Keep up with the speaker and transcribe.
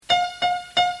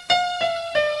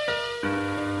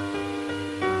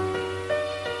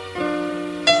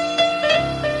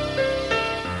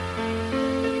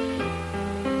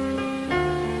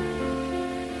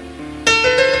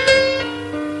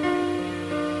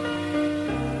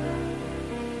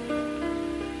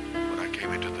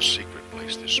the secret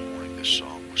place this morning. This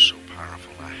song was so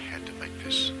powerful. I had to make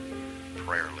this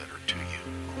prayer letter to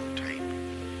you on tape.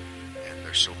 And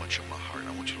there's so much on my heart.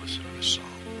 I want you to listen to this song.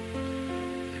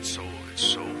 It's so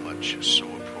much, it's so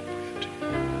appropriate.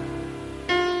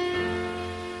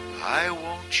 I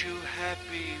want you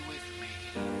happy with me.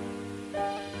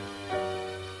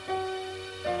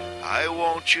 I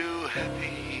want you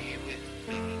happy with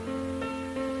me.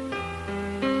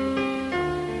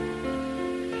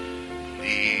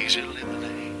 Please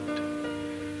eliminate,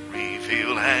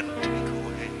 reveal, and take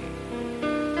away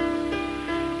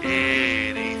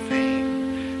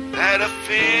anything that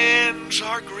offends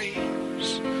or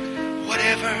grieves,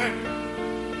 whatever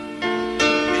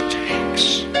it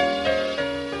takes.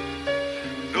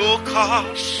 No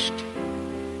cost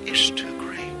is too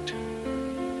great.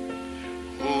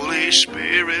 Holy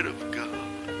Spirit of God,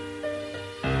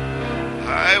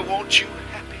 I want you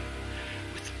happy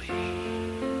with me.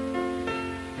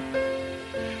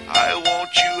 I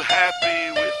want you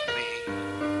happy with me.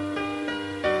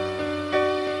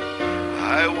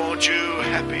 I want you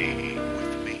happy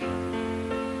with me.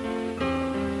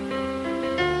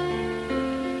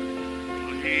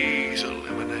 Please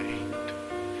eliminate,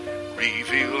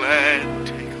 reveal, and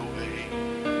take away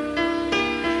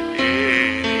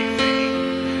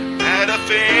anything that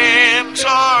offends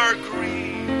or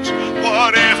grieves,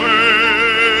 whatever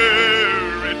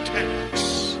it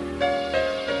takes.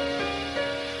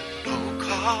 No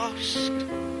cost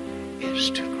is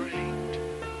too great.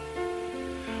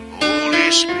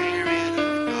 Holy Spirit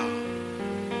of God,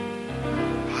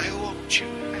 I want you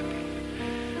happy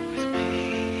with me.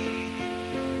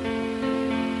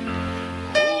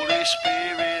 Holy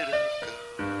Spirit of God,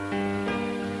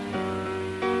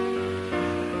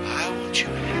 I want you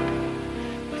happy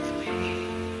with me.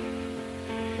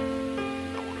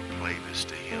 I want to play this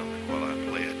to him, and while I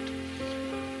play it,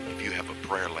 if you have a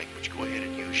prayer language, go ahead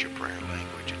and use your prayer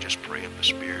language and just pray in the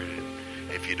Spirit. And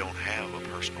if you don't have a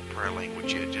personal prayer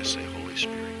language yet, just say, Holy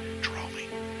Spirit, draw me,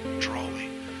 draw me.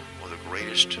 One of the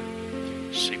greatest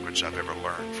secrets I've ever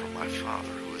learned from my father,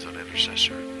 who was an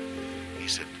intercessor. He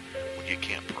said, when you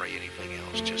can't pray anything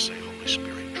else, just say, Holy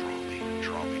Spirit,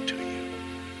 draw me to you.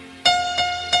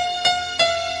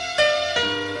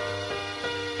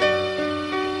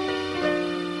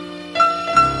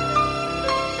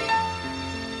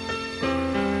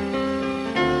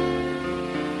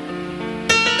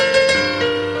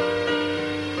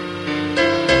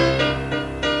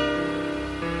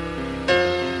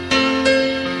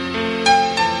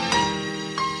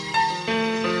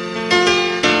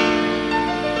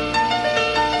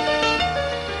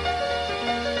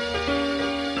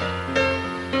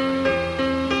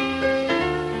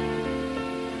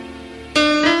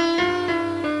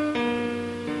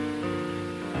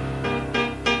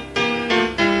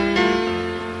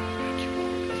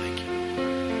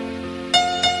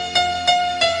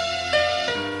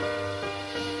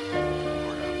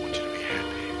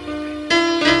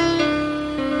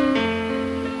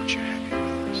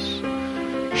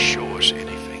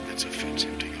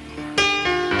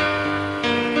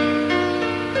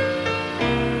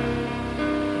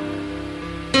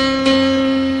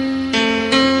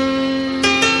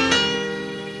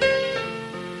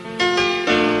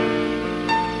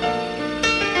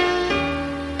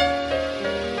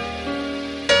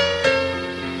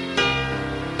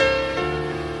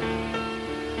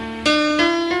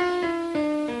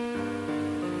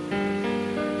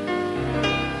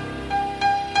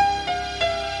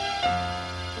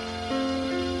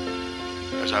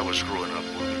 As I was growing up,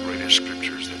 one of the greatest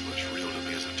scriptures that was real to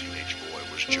me as a teenage boy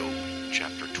was Job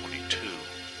chapter 22,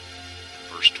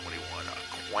 verse 21.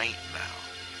 Acquaint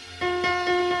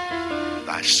now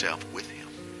thyself with him,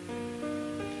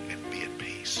 and be at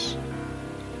peace.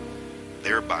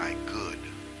 Thereby good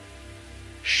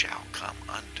shall come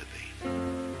unto thee.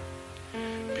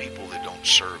 People that don't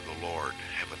serve the Lord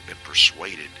haven't been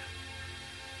persuaded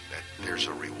that there's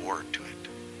a reward to it.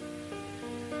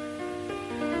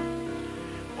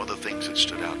 One of the things that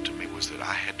stood out to me was that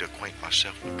I had to acquaint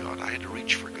myself with God. I had to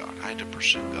reach for God. I had to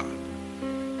pursue God.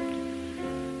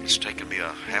 It's taken me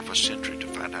a half a century to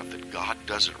find out that God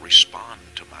doesn't respond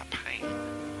to my pain.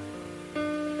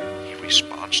 He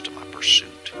responds to my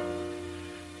pursuit.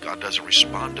 God doesn't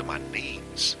respond to my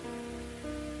needs.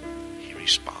 He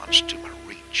responds to my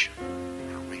reach.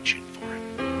 My reaching for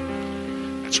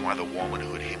Him. That's why the woman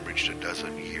who had hemorrhaged a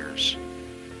dozen years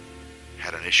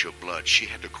had an issue of blood. She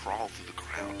had to crawl through the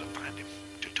crowd to find him,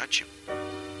 to touch him.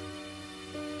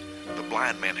 The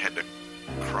blind man had to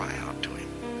cry out to him.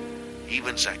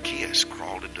 Even Zacchaeus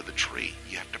crawled into the tree.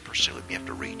 You have to pursue him. You have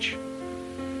to reach.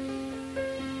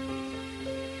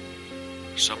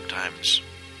 Sometimes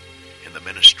in the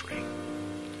ministry,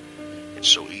 it's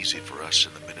so easy for us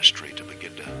in the ministry to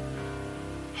begin to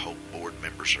hope board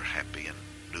members are happy and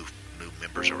new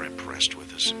members are impressed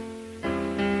with us.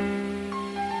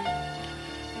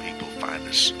 People find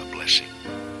us a blessing.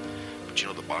 But you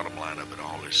know, the bottom line of it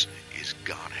all is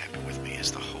God happy with me?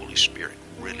 Is the Holy Spirit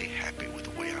really happy with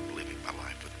the way I'm living my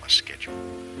life, with my schedule?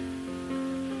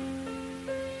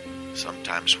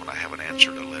 Sometimes when I haven't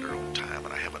answered a letter on time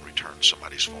and I haven't returned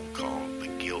somebody's phone call, the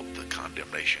guilt, the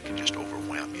condemnation can just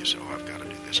overwhelm you. So, oh, I've got to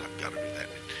do this, I've got to do that.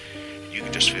 And you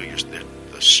can just feel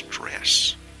the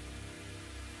stress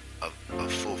of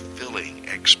fulfilling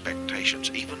expectations,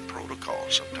 even protocol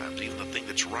sometimes, even the thing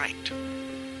that's right.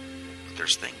 But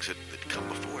there's things that come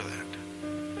before that.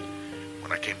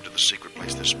 When I came to the secret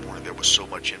place this morning, there was so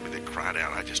much in me that cried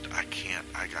out, I can't,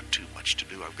 I got too much to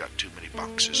do. I've got too many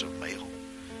boxes of mail.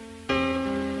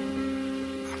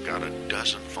 I've got a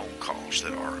dozen phone calls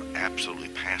that are absolutely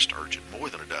past urgent. More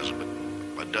than a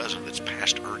dozen, but a dozen that's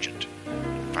past urgent.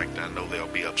 In fact, I know they'll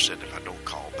be upset if I don't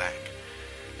call back.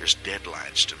 There's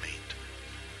deadlines to meet.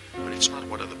 But it's not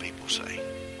what other people say.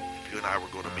 If you and I were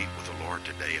going to meet with the Lord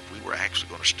today, if we were actually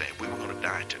going to stand, if we were going to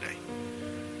die today,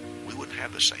 we wouldn't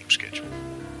have the same schedule.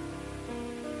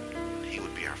 He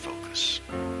would be our focus.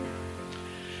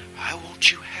 I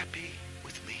want you happy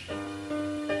with me.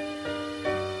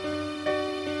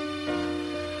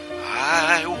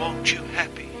 I want you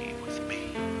happy with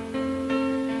me.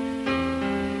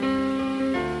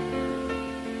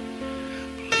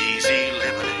 Please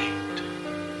eliminate,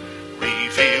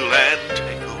 reveal, and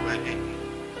take away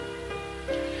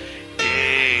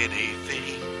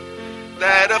anything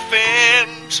that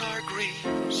offends or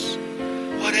grieves,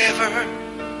 whatever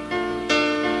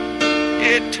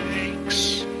it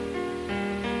takes.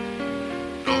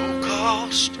 No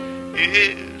cost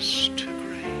is too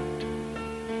great.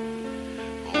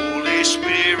 Holy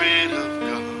Spirit of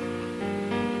God,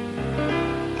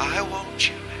 I want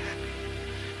you happy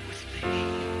with me.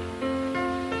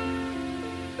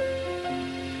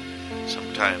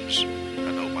 Sometimes I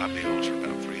know my bills are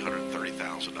about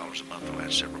 $330,000 a month the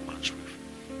last several months. We've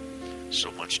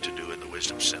so much to do in the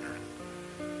Wisdom Center,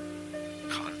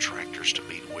 contractors to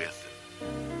meet with,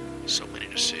 and so many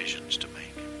decisions to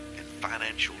make, and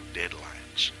financial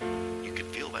deadlines. You can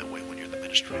feel that way when you're in the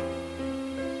ministry.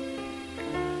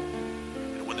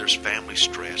 And when there's family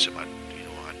stress, am I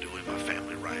doing my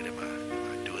family right? Am I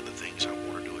doing the things I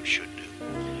want to do and should do?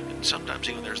 And sometimes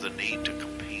even there's the need to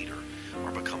compete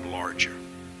or become larger.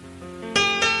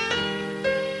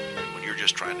 You're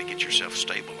just trying to get yourself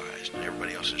stabilized, and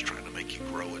everybody else is trying to make you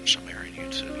grow in some area, and you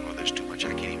say, Lord, there's too much,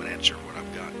 I can't even answer what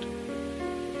I've got.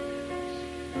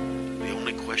 The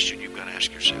only question you've got to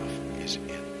ask yourself is,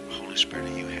 Holy Spirit,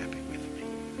 are you happy with me?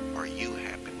 Are you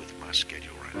happy with my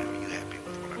schedule right now? Are you happy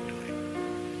with what I'm doing?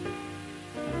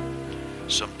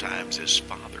 Sometimes as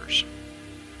fathers,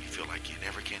 you feel like you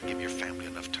never can give your family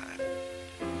enough time.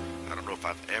 I don't know if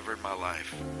I've ever in my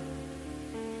life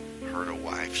heard a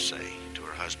wife say to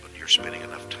her husband, you're spending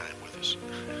enough time with us.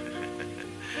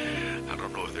 I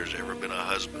don't know if there's ever been a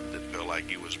husband that felt like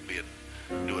he was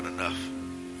doing enough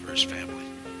for his family.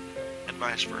 And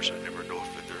vice versa. I never know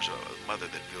if there's a mother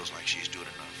that feels like she's doing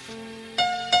enough.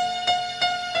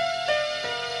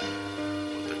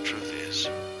 But the truth is,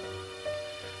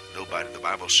 nobody, the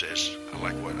Bible says, I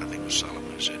like what I think was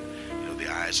Solomon who said, the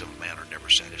eyes of a man are never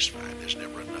satisfied. There's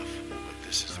never enough. But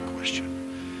this is the question.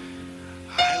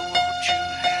 I want you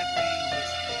happy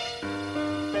with me.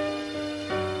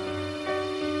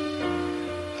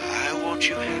 I want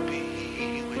you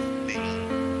happy with me.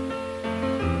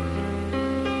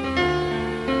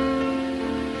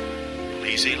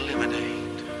 Please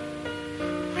eliminate,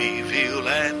 reveal,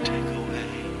 and take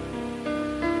away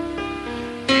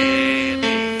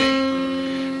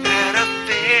anything that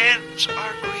offends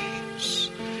or grieves,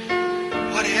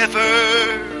 whatever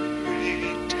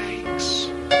it takes.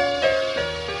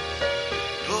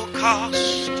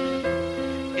 Cost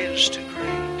is too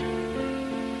great.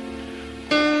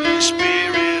 Holy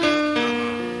Spirit of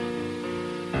God,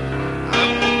 I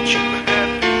want you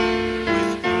happy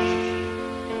with me.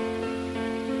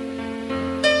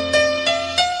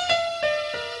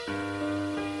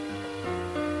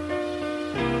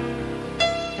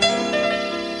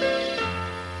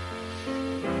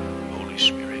 Holy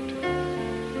Spirit,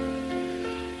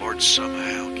 Lord,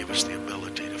 somehow give us the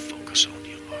ability to focus on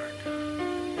you, Lord.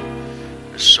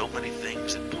 There's so many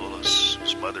things that pull us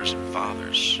as mothers and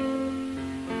fathers,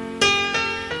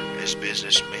 as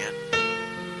businessmen,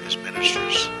 as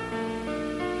ministers.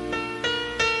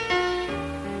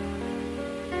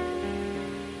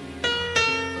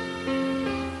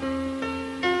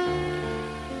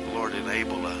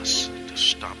 enable us to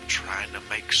stop trying to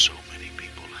make so many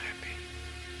people happy.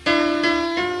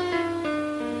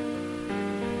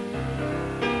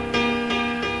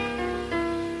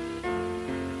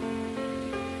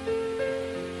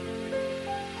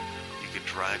 You can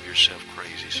drive yourself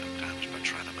crazy sometimes by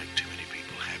trying to make too many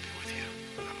people happy with you.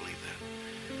 I believe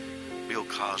that. Bill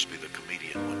Cosby, the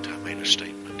comedian, one time made a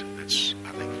statement that's,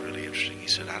 I think, really interesting. He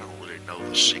said, I don't really know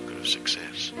the secret of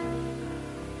success,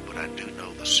 but I do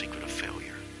know the secret of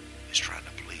failure is trying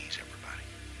to please everybody.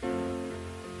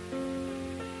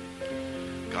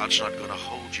 God's not going to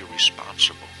hold you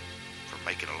responsible for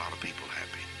making a lot of people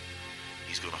happy.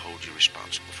 He's going to hold you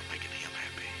responsible for making Him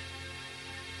happy.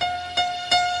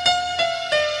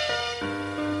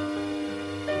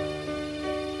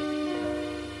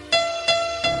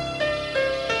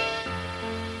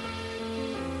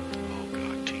 Oh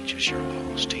God, teach us your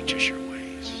laws, teach us your ways.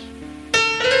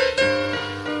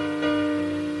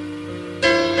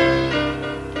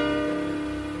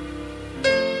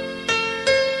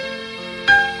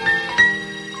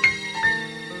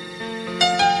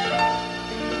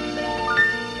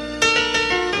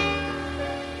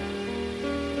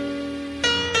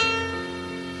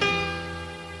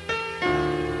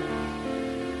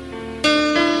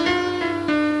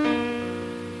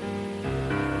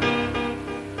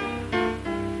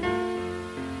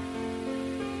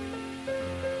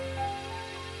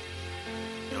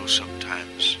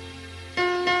 Sometimes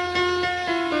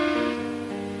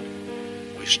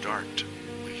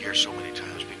we hear so many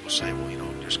times people say,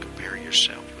 well, just compare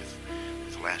yourself with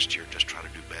last year. Just try to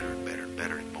do better and better and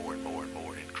better and more and more and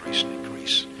more. Increase and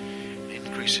increase.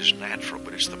 Increase is natural,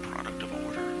 but it's the product of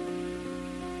order.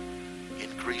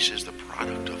 Increase is the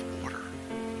product of order.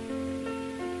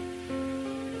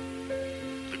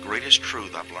 The greatest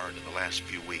truth I've learned in the last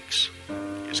few weeks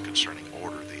is concerning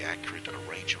order, the accurate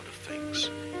arrangement of things.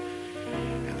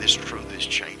 And this truth is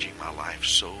changing my life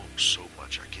so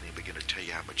much. I can't even begin to tell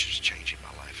you how much it's changing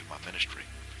my life and my ministry.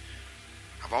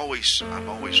 I've always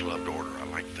loved order. I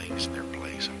like things in their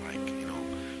place. I like,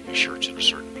 your shirts in a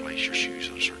certain place, your shoes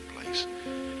in a certain place.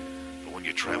 But when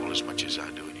you travel as much as I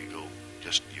do and you're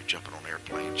jumping on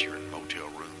airplanes, you're in motel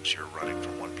rooms, you're running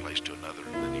from one place to another,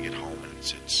 and then you get home and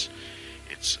it's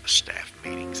staff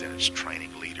meetings, and it's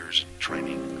training leaders and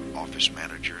training office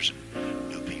managers and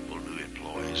new people, new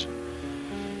employees,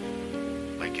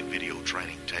 and making video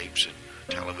training tapes and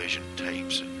television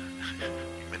tapes and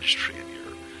ministry, and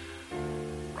you're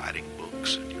writing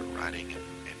books and you're writing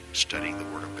and studying the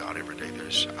Word of God every day.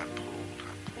 I'm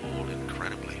pulled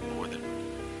incredibly more than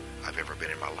I've ever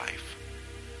been in my life.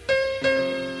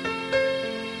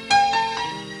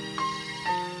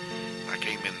 I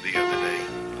came in the other day.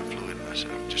 I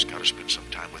said, I've just got to spend some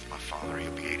time with my father.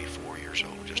 He'll be 84 years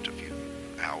old, just a few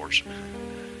hours.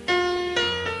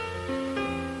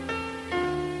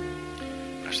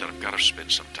 I said, I've got to spend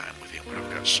some time with him, but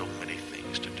I've got so many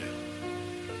things to do.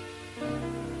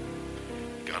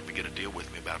 God began to deal with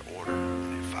me about order.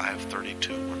 And at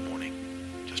 5:32 one morning,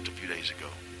 just a few days ago,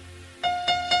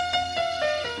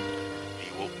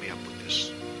 He woke me up with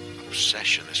this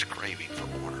obsession, this craving for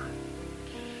order.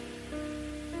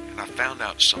 And I found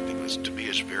out something that to me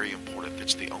is very important.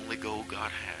 That's the only goal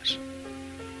God has.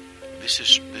 This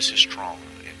is strong,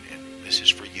 and this is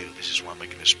for you. This is why I'm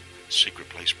making this secret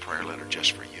place prayer letter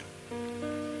just for you.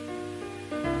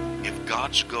 If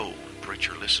God's goal, and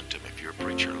preacher, listen to me. If you're a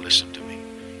preacher, listen to me.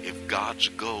 If God's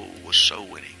goal was soul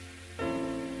winning,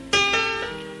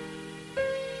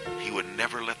 He would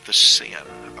never let the sin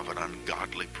of an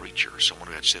ungodly preacher, someone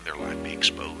who had sin in their life, be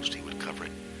exposed. He would cover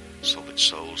it so that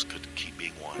souls could keep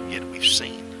being won. Yet we've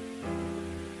seen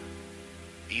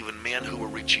even men who were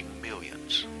reaching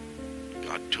millions,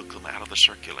 God took them out of the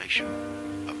circulation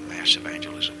of mass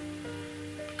evangelism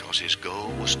because His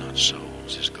goal was not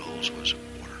souls. His goal was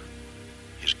order.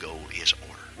 His goal is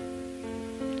order.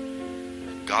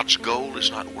 God's goal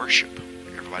is not worship.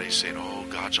 Everybody's saying, oh,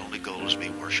 God's only goal is to be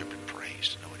worshiped and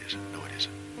praised. No, it isn't. No, it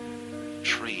isn't.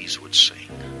 Trees would sing.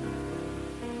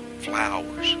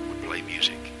 Flowers would play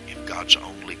music if God's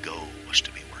only goal was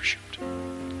to be worshipped.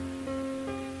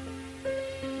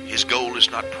 His goal is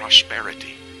not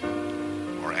prosperity,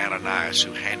 or Ananias,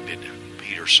 who handed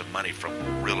Peter some money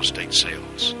from real estate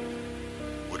sales,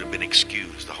 would have been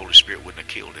excused. The Holy Spirit wouldn't have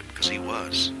killed him because he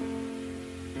was.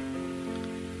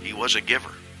 He was a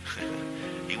giver.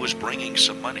 He was bringing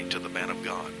some money to the man of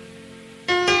God.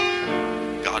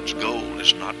 God's goal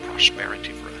is not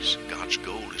prosperity for us. God's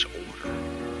goal is order.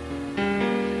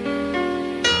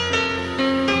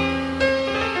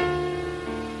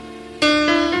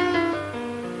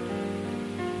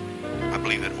 I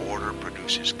believe that order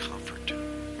produces comfort.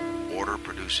 Order order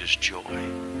produces joy. I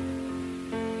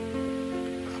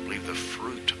believe the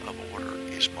fruit of order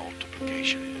is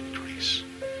multiplication and increase.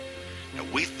 Now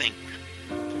we think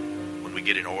when we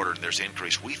get in order and there's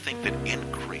increase, we think that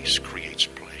increase creates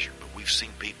pleasure. But we've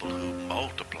seen people who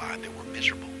multiplied that were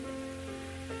miserable.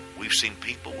 We've seen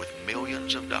people with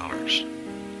millions of dollars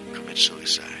commit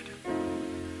suicide.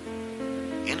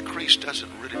 Increase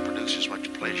doesn't really produce as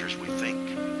much pleasure as we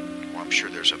think. Well, I'm sure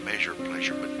there's a measure of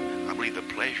pleasure, but I believe the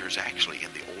pleasure is actually in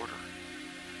the order.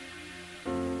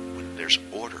 When there's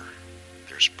order,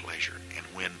 there's pleasure. And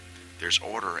when there's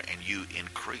order and you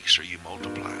increase or you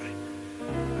multiply,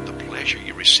 the pleasure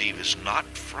you receive is not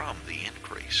from the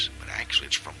increase, but actually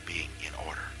it's from being in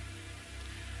order.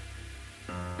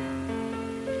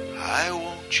 I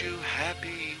want you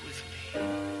happy with me.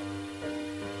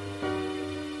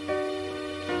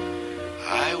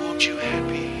 I want you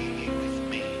happy with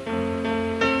me.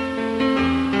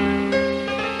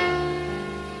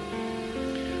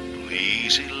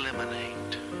 Please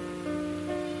eliminate,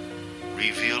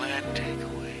 reveal and take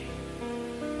away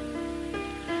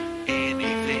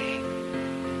anything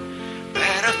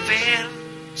that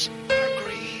offends or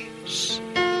grieves,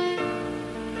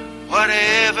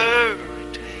 whatever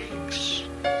it takes.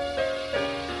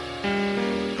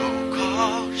 No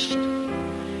cost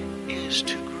is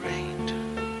too great.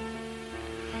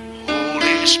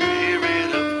 Holy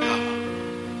Spirit of God,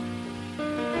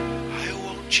 I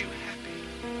want you happy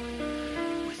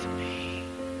with me.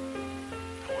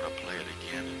 I want to play it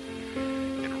again.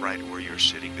 And right where you're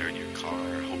sitting there in your car,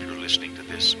 I hope you're listening to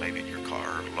this, maybe in your car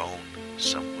or alone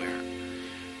somewhere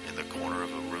in the corner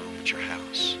of a room at your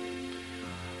house.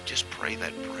 Just pray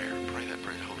that prayer. Pray that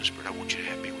prayer. Holy Spirit, I want you to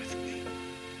happy with me.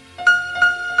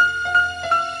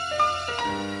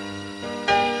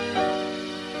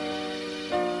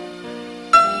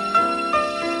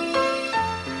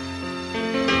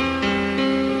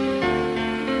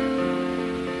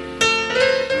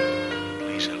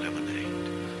 Please eliminate,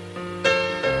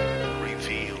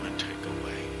 reveal, and take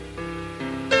away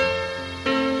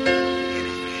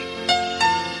anything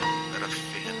that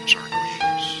offends or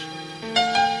grieves,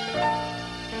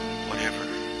 whatever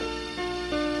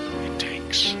it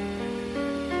takes.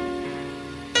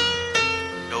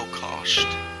 No cost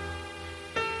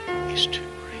is too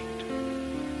great.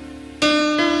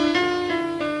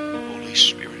 Holy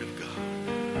Spirit of God,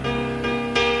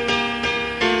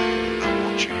 I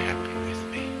want you happy with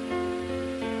me.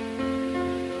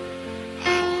 I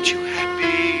want you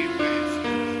happy with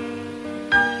me.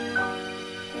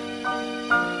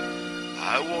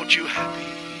 I want you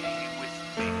happy with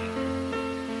me.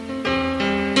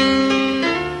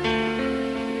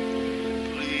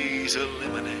 Please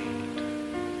eliminate,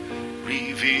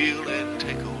 reveal, and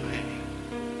take away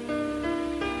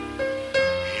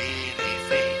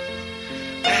anything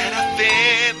that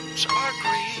offends or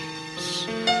grieves,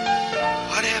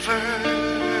 whatever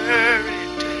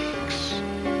it takes.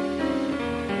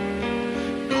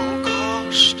 No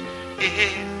cost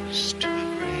is too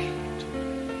great.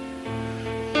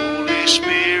 Holy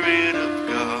Spirit of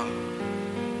God,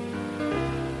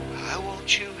 I want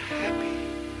you happy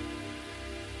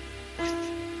with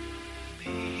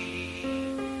me.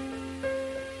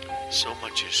 So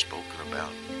much is spoken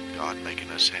about God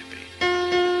making us happy.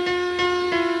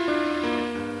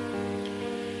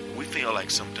 We feel like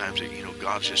sometimes that,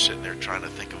 God's just sitting there trying to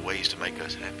think of ways to make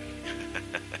us happy.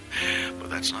 But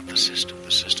that's not the system.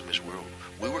 The system is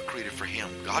we were created for Him.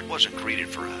 God wasn't created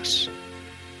for us. We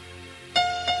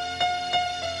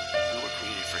were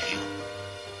created for Him.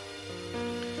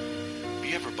 Have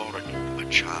you ever bought a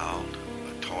child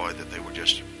a toy that they were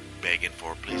just begging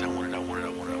for? Please, I want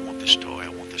this toy, I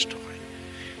want this toy.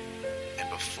 And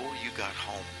before you got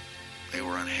home, they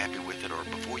were unhappy with it, or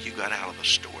before you got out of the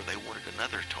store, they wanted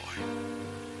another toy.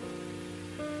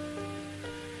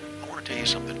 I want to tell you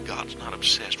something. God's not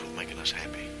obsessed with making us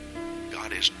happy.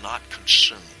 God is not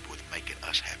consumed with making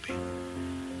us happy.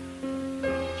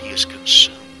 He is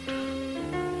consumed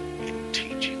in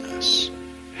teaching us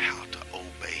how to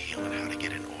obey Him and how to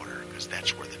get in order, because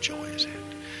that's where the joy is at.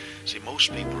 See,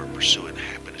 most people are pursuing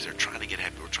happiness. They're trying to get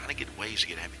happy. We're trying to get ways to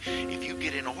get happy. If you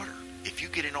get in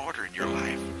order in your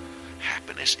life,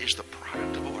 happiness is the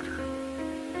product of order.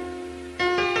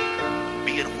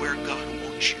 Being where God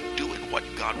wants you, doing what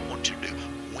God wants you to do,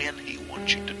 when He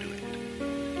wants you to do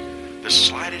it. The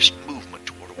slightest movement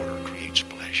toward order creates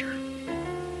pleasure.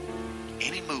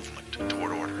 Any movement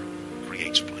toward order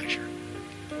creates pleasure.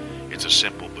 It's a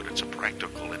simple, but it's a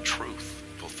practical and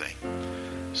truthful thing.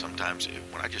 Sometimes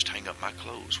when I just hang up my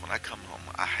clothes, when I come home,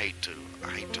 I hate to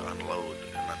unload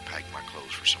and unpack my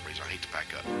clothes for some reason. I hate to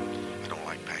pack up. I don't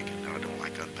like packing, and I don't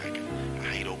like unpacking. I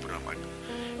hate opening up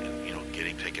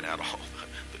getting taking out all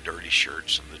the dirty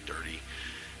shirts and the dirty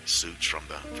suits from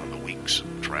the weeks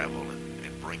of travel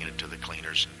and bringing it to the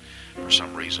cleaners. And for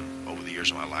some reason, over the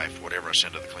years of my life, whatever I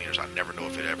send to the cleaners, I never know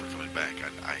if it ever comes back.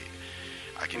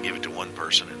 I can give it to one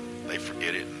person and they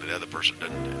forget it, and the other person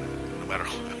doesn't. And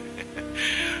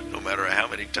no matter how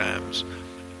many times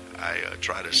I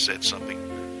try to set something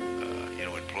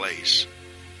in place,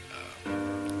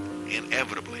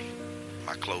 inevitably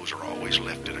my clothes are always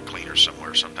left in a cleaner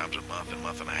somewhere, sometimes a month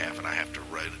and a half, and I have to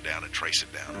write it down and trace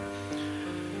it down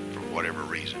for whatever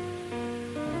reason.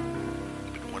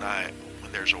 But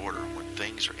when there's order, when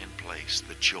things are in place,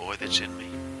 the joy that's in me,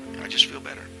 I just feel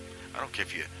better. I don't care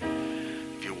if you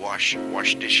wash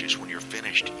dishes. When you're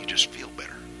finished, you just feel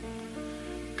better.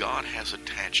 God has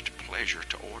attached pleasure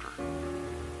to order.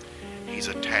 He's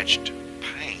attached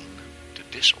pain to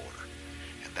disorder.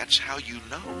 And that's how you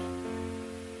know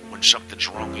when something's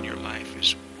wrong in your life,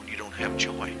 is when you don't have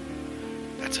joy.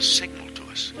 That's a signal to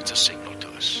us. It's a signal to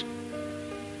us.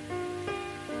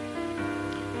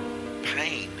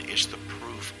 Pain is the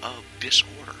proof of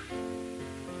disorder.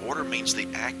 Order means the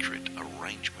accurate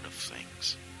arrangement of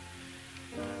things.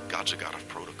 God's a God of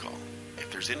protocol. If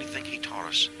there's anything He taught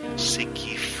us, seek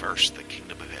ye first the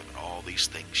kingdom of heaven. All these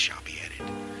things shall be added.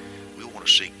 We want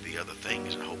to seek the other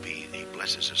things and hope He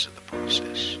blesses us in the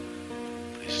process.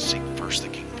 But He says, seek first the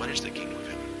kingdom. What is the kingdom of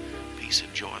heaven? Peace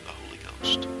and joy in the Holy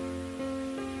Ghost.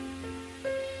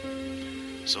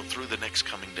 So through the next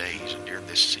coming days and during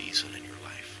this season in your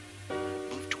life,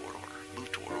 move toward order.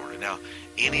 Move toward order. Now,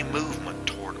 any movement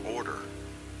toward order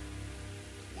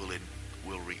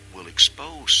will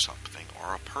expose something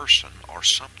or a person or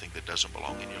something that doesn't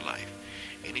belong in your life.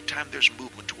 Anytime there's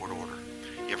movement toward order,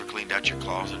 you ever cleaned out your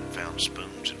closet and found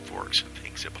spoons and forks and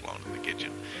things that belong in the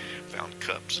kitchen, found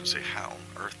cups and say, how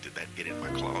on earth did that get in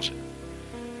my closet?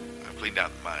 I've cleaned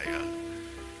out my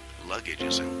luggage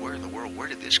and said, where in the world, where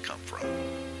did this come from?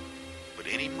 But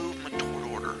any movement toward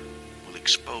order will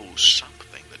expose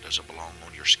something that doesn't belong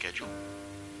on your schedule,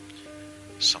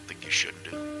 something you shouldn't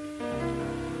do.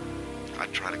 I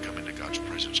try to come into God's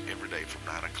presence every day from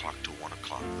 9 o'clock to 1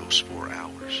 o'clock, those 4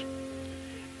 hours.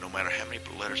 No matter how many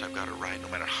letters I've got to write, no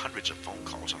matter hundreds of phone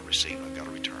calls I receive, I've got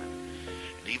to return.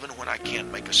 And even when I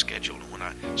can't make a schedule, and when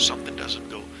something doesn't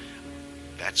go,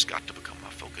 that's got to become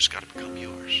my focus, got to become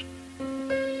yours.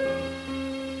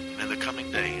 And in the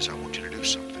coming days, I want you to do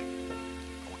something.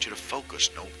 I want you to focus.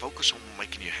 No, focus on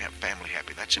making your family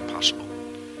happy. That's impossible.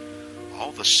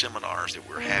 All the seminars that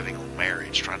we're having on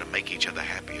marriage, trying to make each other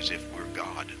happy as if we're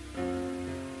God.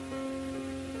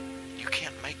 You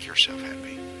can't make yourself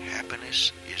happy.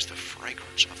 Happiness is the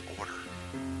fragrance of order.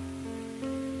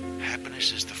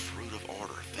 Happiness is the fruit of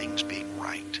order, things being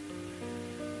right,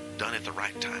 done at the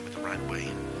right time, at the right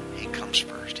way. He comes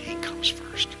first. He comes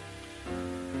first.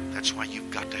 That's why you've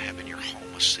got to have in your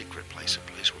home a secret place, a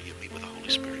place where you meet with the Holy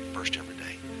Spirit first every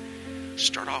day.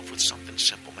 Start off with something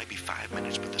simple, maybe 5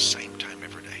 minutes, but the same time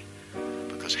every day.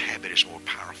 Because habit is more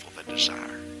powerful than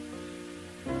desire.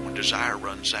 When desire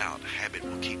runs out, habit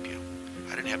will keep you.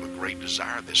 I didn't have a great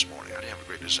desire this morning. I didn't have a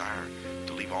great desire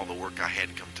to leave all the work I had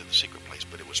and come to the secret place,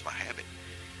 but it was my habit.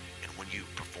 And when you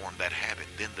perform that habit,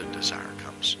 then the desire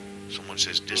comes. Someone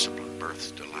says discipline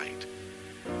births delight.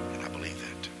 And I believe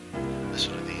that.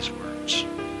 Listen to these words.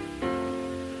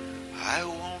 I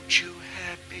want you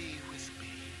happy with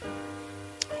me.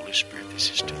 Holy Spirit, this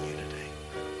is to you today.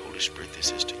 Holy Spirit,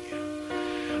 this is to you.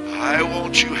 I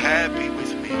want you happy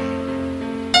with me.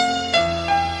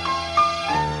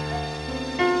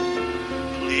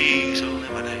 Please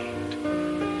eliminate,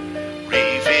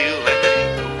 reveal, and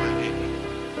take away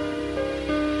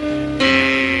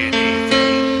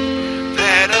anything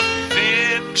that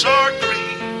offends or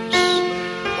grieves,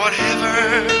 whatever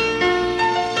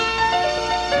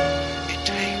it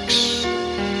takes.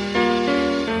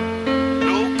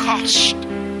 No cost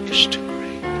is too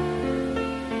great.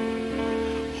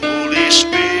 Holy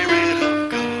Spirit of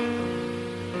God,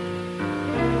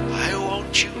 I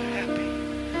want you happy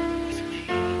with me.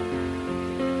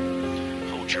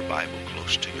 Hold your Bible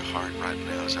close to your heart right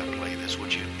now as I play this,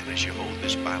 would you? And as you hold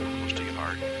this Bible close to your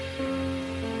heart,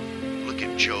 look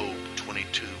at Job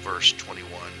 22, verse 21.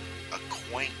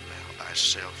 Acquaint now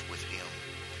thyself with him,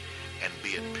 and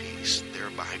be at peace.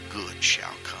 Thereby good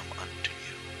shall come unto you.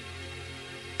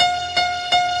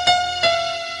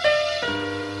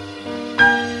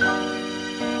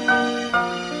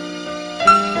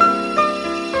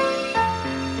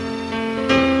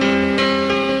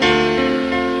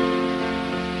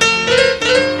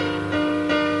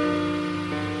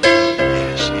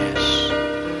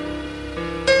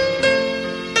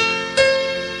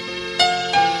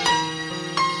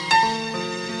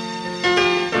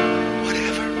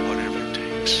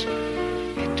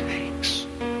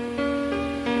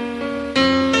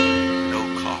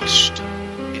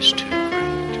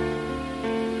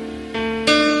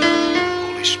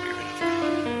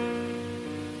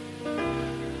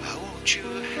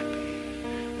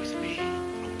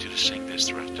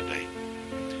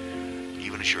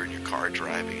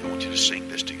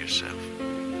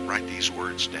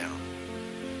 pencils down.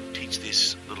 Teach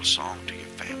this little song to your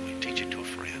family. Teach it to a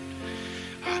friend.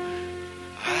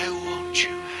 I want you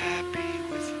happy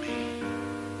with me.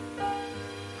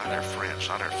 Not our friends,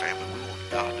 not our family. We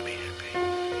want God to be happy.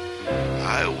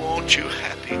 I want you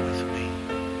happy with me.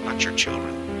 Not your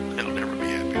children. They'll never be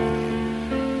happy with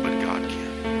you. But God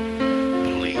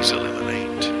can. Please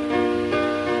eliminate.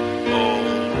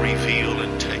 Oh, reveal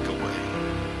and take away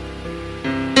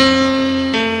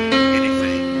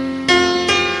anything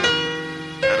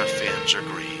that offends or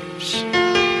grieves.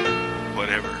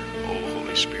 Whatever. Oh,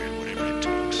 Holy Spirit, whatever it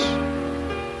takes.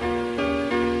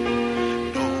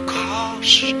 No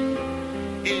cost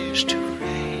is too great.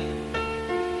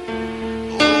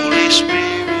 Holy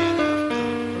Spirit of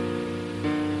God,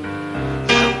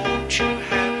 I want you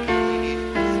happy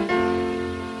with me.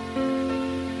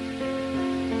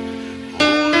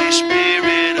 Holy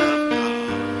Spirit of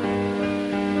God,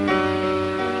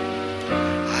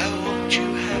 I want you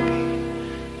happy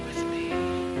with me.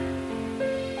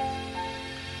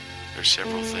 There's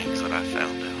several things that I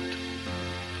found out.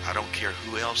 I don't care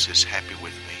who else is happy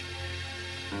with me.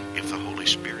 If the Holy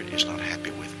Spirit is not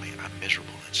happy with me, I'm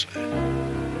miserable inside.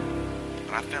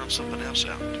 But I found something else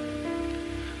out.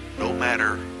 No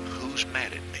matter who's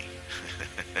mad at me,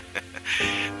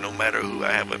 no matter who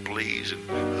I haven't pleased and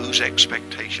whose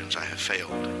expectations I have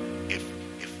failed, if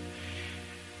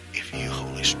you,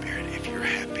 Holy Spirit, if you're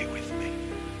happy with me,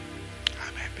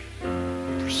 I'm happy.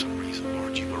 For some reason,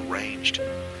 Lord, you've arranged,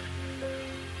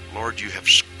 Lord, you have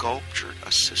sculptured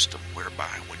a system whereby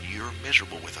when you're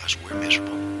miserable with us, we're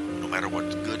miserable, no matter what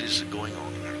good is going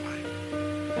on in our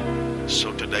life.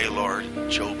 So today, Lord,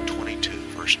 Job 22,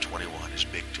 verse 21 is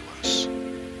big to us.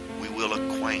 We will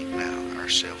acquaint now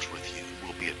ourselves with you.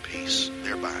 We'll be at peace.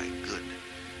 Thereby good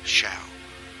shall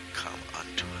come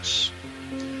unto us.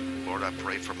 Lord, I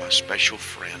pray for my special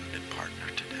friend and partner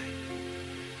today.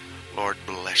 Lord,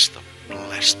 bless them,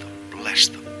 bless them, bless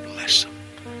them, bless them.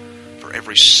 For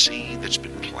every seed that's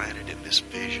been planted in this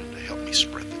vision to help me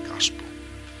spread the gospel.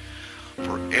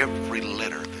 For every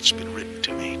letter that's been written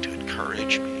to me to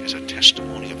encourage me as a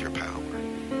testimony of your power.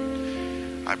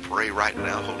 I pray right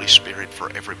now, Holy Spirit, for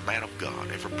every man of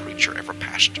God, every preacher, every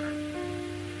pastor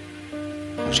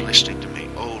who's listening to me.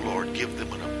 Oh, Lord, give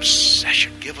them an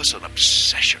obsession. Give us an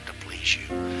obsession to please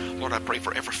you. Lord, I pray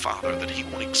for every father that he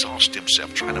won't exhaust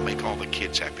himself trying to make all the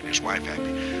kids happy and his wife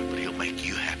happy, but he'll make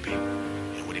you happy.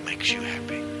 And when he makes you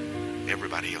happy,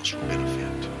 everybody else will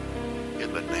benefit.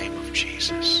 In the name of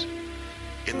Jesus.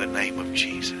 In the name of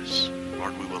Jesus.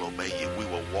 Lord, we will obey you. We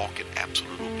will walk in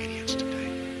absolute obedience today.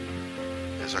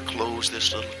 As I close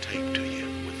this little tape to you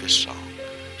with this song,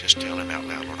 just tell him out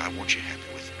loud, Lord, I want you happy.